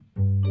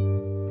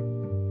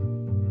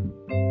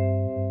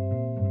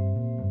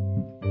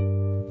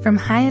From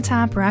high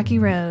atop Rocky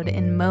Road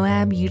in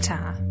Moab,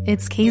 Utah,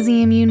 it's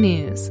KZMU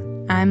News.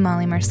 I'm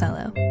Molly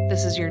Marcello.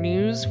 This is your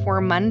news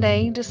for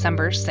Monday,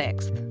 December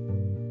 6th.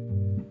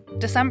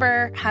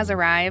 December has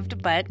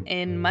arrived, but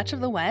in much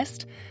of the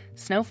West,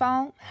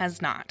 snowfall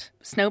has not.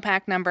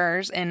 Snowpack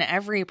numbers in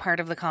every part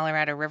of the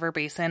Colorado River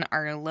Basin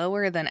are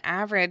lower than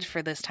average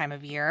for this time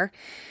of year.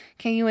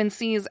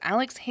 KUNC's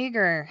Alex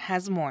Hager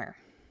has more.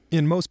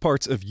 In most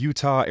parts of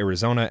Utah,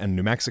 Arizona, and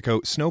New Mexico,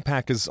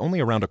 snowpack is only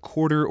around a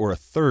quarter or a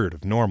third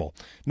of normal.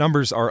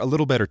 Numbers are a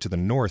little better to the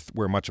north,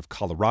 where much of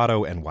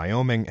Colorado and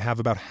Wyoming have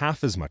about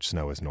half as much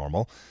snow as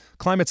normal.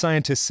 Climate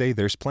scientists say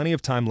there's plenty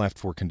of time left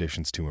for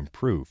conditions to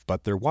improve,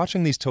 but they're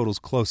watching these totals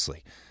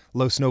closely.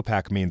 Low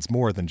snowpack means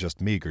more than just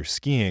meager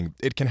skiing.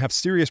 It can have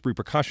serious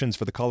repercussions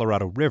for the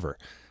Colorado River.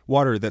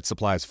 Water that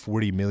supplies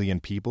 40 million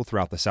people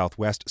throughout the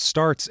Southwest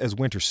starts as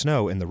winter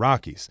snow in the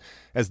Rockies.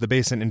 As the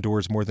basin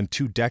endures more than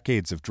 2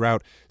 decades of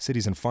drought,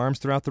 cities and farms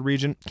throughout the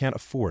region can't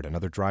afford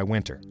another dry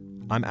winter.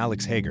 I'm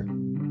Alex Hager.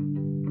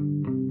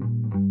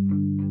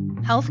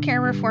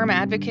 Healthcare reform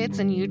advocates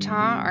in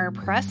Utah are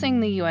pressing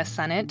the U.S.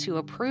 Senate to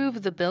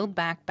approve the Build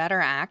Back Better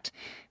Act.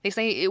 They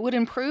say it would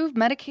improve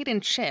Medicaid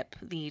and CHIP,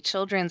 the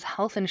Children's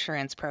Health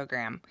Insurance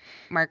Program.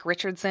 Mark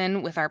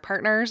Richardson, with our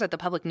partners at the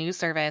Public News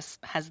Service,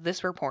 has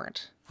this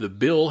report. The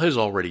bill has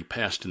already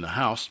passed in the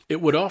House.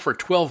 It would offer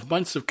 12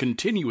 months of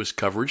continuous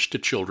coverage to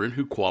children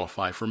who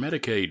qualify for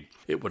Medicaid.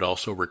 It would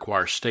also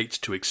require states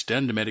to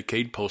extend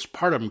Medicaid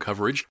postpartum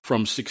coverage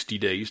from 60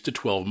 days to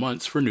 12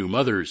 months for new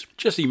mothers.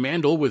 Jesse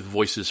Mandel with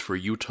Voices for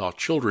Utah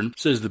Children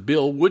says the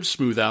bill would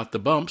smooth out the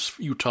bumps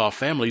Utah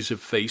families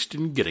have faced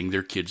in getting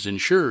their kids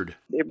insured.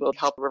 It will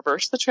help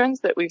reverse the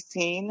trends that we've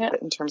seen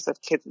in terms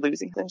of kids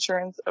losing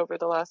insurance over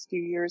the last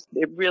few years.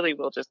 It really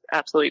will just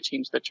absolutely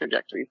change the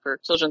trajectory for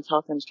children's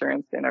health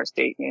insurance in our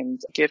state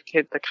and give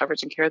kids the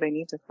coverage and care they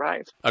need to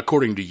thrive.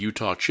 According to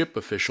Utah CHIP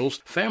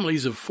officials,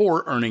 families of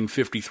 4 earning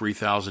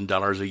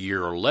 $53,000 a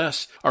year or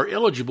less are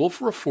eligible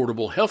for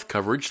affordable health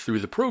coverage through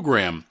the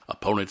program.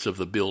 Opponents of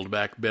the Build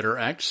Back Better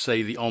Act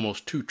say the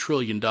almost $2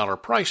 trillion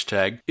price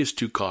tag is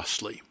too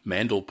costly.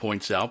 Mandel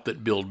points out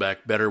that Build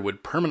Back Better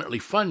would permanently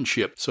fund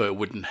CHIP so it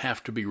wouldn't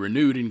have to be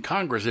renewed in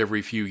Congress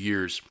every few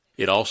years.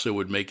 It also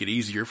would make it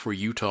easier for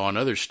Utah and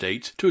other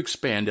states to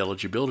expand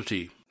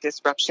eligibility.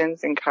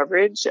 Disruptions in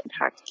coverage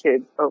impact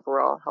kids'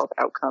 overall health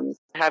outcomes.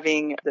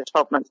 Having the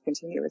 12-month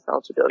continuous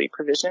eligibility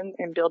provision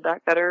in Build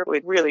Back Better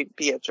would really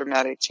be a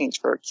dramatic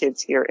change for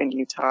kids here in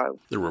Utah.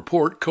 The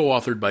report,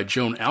 co-authored by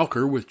Joan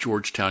Alker with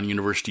Georgetown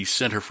University's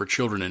Center for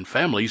Children and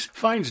Families,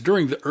 finds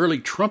during the early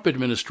Trump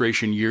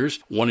administration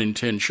years, 1 in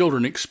 10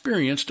 children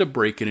experienced a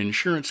break in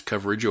insurance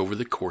coverage over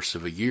the course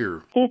of a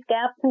year. These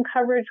gaps in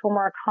coverage were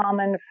more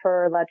common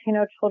for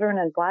Latino children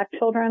and Black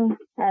children,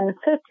 and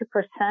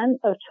 50%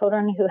 of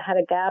children who had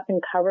a gap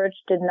in coverage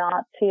did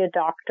not see a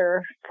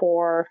doctor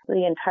for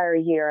the entire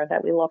year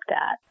that we looked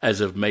at. As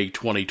of May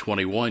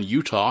 2021,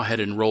 Utah had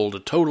enrolled a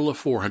total of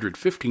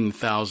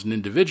 415,000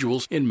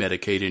 individuals in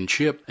Medicaid and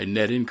CHIP, a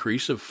net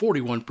increase of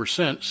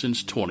 41%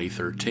 since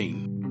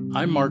 2013.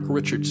 I'm Mark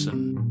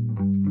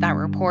Richardson. That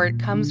report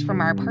comes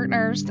from our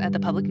partners at the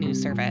Public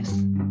News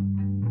Service.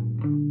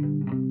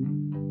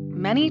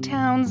 Many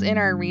towns in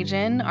our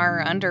region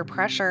are under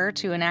pressure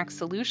to enact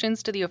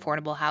solutions to the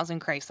affordable housing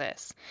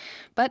crisis.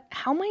 But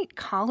how might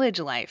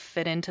college life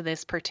fit into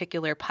this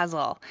particular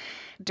puzzle?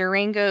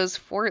 Durango's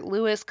Fort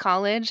Lewis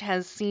College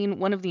has seen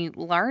one of the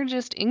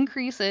largest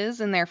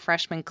increases in their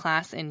freshman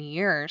class in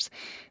years.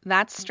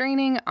 That's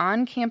straining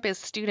on-campus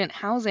student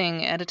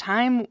housing at a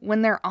time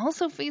when they're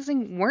also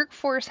facing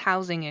workforce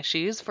housing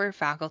issues for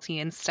faculty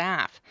and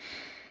staff.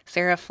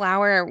 Sarah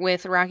Flower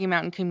with Rocky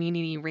Mountain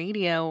Community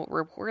Radio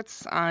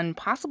reports on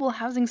possible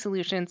housing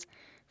solutions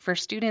for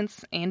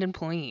students and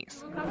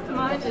employees. What comes to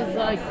mind is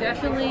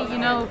definitely,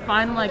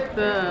 find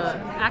the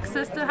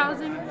access to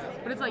housing,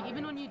 but it's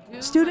even when you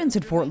do... Students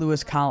at Fort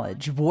Lewis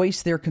College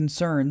voice their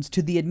concerns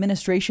to the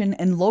administration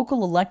and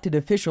local elected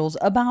officials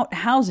about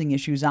housing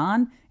issues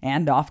on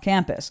and off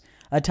campus,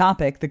 a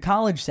topic the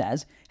college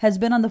says has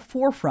been on the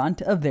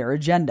forefront of their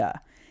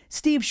agenda.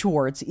 Steve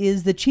Schwartz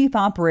is the Chief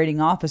Operating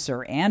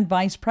Officer and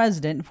Vice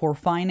President for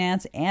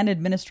Finance and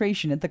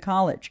Administration at the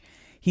college.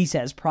 He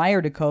says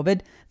prior to COVID,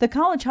 the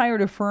college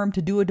hired a firm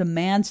to do a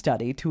demand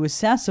study to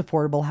assess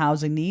affordable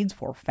housing needs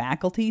for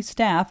faculty,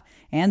 staff,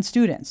 and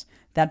students.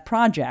 That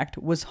project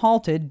was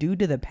halted due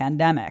to the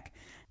pandemic.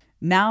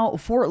 Now,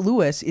 Fort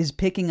Lewis is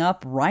picking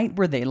up right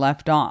where they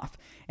left off.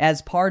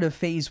 As part of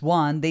Phase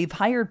 1, they've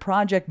hired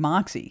Project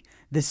Moxie,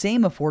 the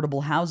same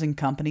affordable housing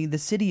company the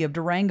city of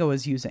Durango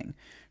is using.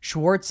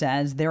 Schwartz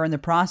says they're in the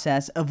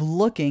process of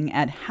looking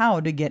at how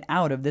to get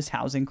out of this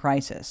housing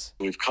crisis.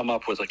 We've come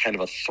up with a kind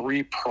of a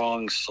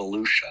 3-pronged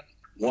solution.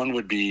 One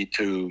would be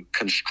to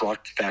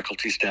construct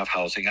faculty staff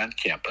housing on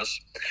campus.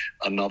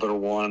 Another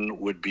one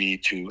would be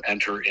to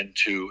enter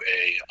into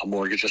a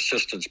mortgage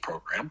assistance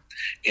program.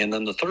 And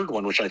then the third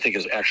one, which I think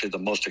is actually the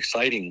most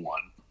exciting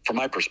one, from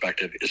my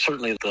perspective, is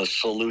certainly the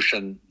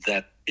solution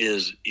that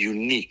is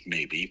unique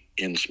maybe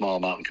in small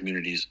mountain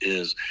communities,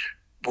 is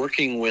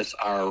working with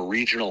our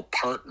regional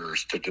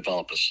partners to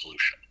develop a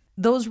solution.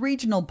 Those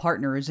regional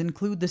partners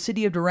include the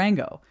city of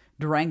Durango,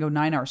 Durango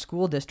 9R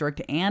School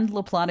District, and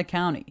La Plata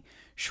County.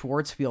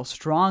 Schwartz feels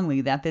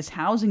strongly that this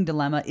housing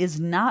dilemma is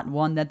not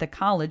one that the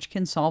college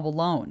can solve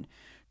alone.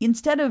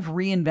 Instead of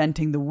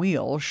reinventing the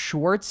wheel,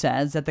 Schwartz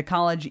says that the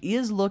college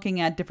is looking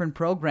at different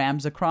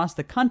programs across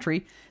the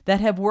country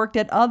that have worked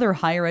at other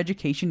higher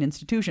education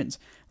institutions,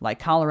 like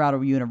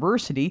Colorado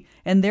University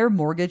and their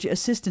mortgage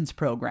assistance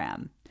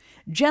program.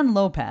 Jen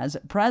Lopez,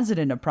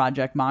 president of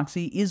Project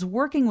Moxie, is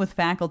working with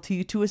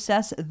faculty to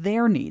assess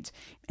their needs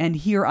and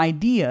hear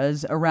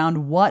ideas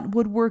around what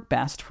would work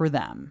best for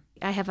them.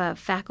 I have a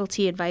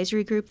faculty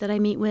advisory group that I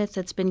meet with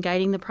that's been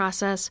guiding the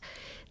process.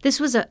 This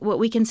was what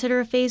we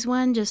consider a phase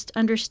one, just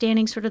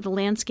understanding sort of the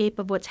landscape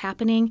of what's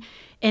happening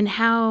and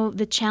how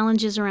the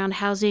challenges around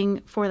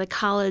housing for the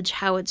college,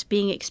 how it's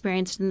being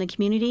experienced in the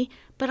community,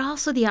 but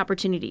also the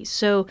opportunities.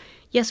 So,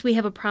 yes, we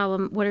have a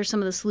problem. What are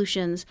some of the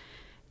solutions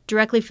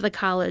directly for the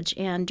college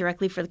and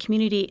directly for the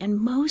community? And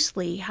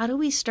mostly, how do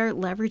we start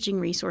leveraging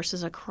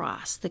resources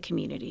across the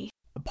community?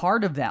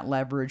 Part of that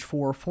leverage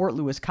for Fort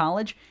Lewis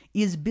College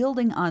is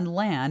building on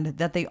land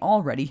that they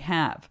already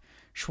have.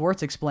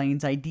 Schwartz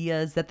explains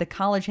ideas that the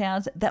college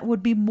has that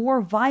would be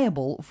more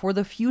viable for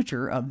the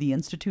future of the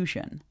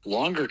institution.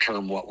 Longer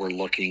term, what we're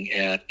looking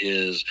at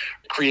is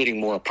creating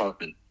more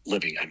apartment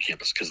living on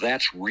campus, because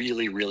that's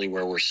really, really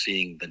where we're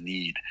seeing the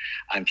need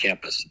on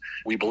campus.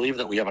 We believe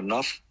that we have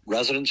enough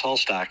residence hall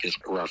stock is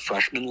where our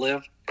freshmen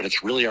live, but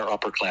it's really our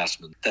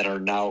upperclassmen that are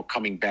now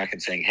coming back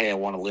and saying, hey, I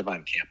want to live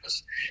on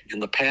campus. In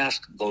the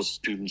past, those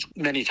students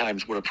many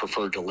times would have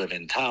preferred to live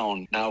in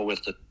town. Now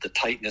with the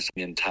tightness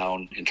in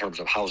town in terms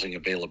of housing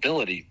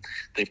availability,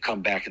 they've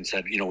come back and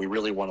said, we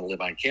really want to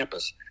live on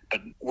campus, but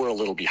we're a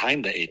little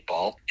behind the eight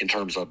ball in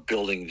terms of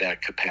building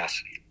that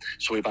capacity.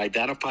 So we've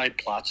identified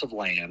plots of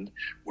land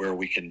where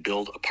we can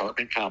build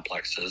apartment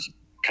complexes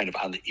kind of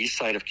on the east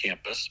side of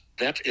campus.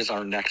 That is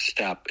our next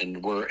step,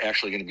 and we're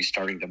actually going to be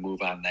starting to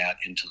move on that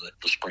into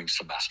the spring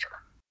semester.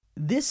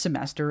 This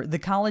semester, the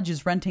college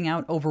is renting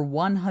out over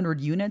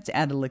 100 units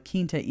at a La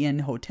Quinta Inn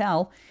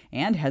hotel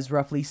and has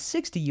roughly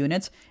 60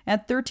 units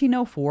at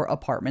 1304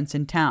 apartments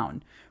in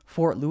town.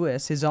 Fort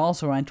Lewis is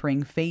also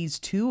entering phase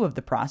 2 of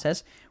the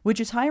process, which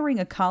is hiring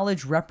a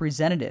college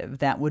representative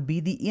that would be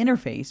the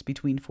interface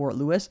between Fort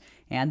Lewis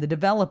and the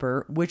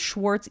developer, which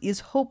Schwartz is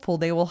hopeful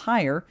they will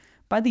hire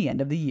by the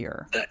end of the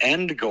year. The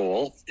end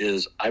goal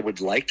is, I would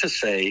like to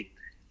say,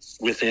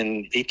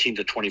 within 18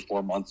 to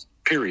 24 month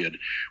period,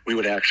 we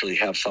would actually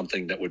have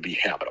something that would be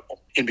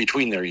habitable. In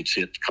between there, you'd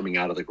see it coming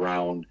out of the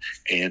ground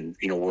and,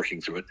 working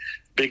through it.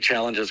 Big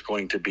challenge is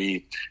going to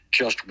be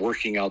just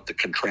working out the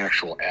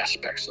contractual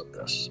aspects of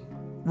this.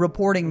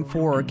 Reporting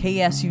for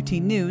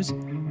KSUT News,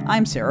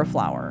 I'm Sarah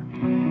Flower.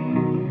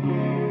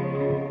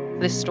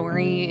 This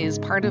story is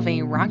part of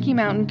a Rocky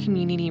Mountain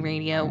Community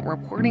Radio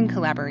reporting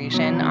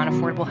collaboration on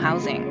affordable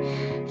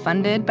housing,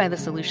 funded by the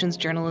Solutions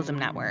Journalism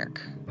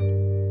Network.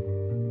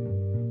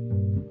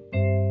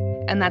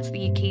 And that's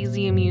the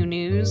KZMU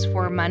News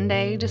for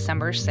Monday,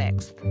 December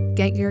 6th.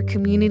 Get your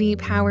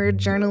community-powered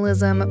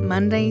journalism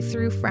Monday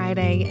through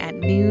Friday at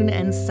noon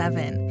and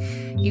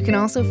 7. You can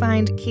also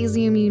find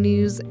KZMU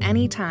News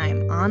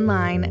anytime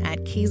online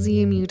at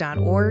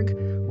kzmu.org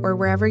or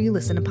wherever you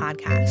listen to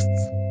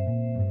podcasts.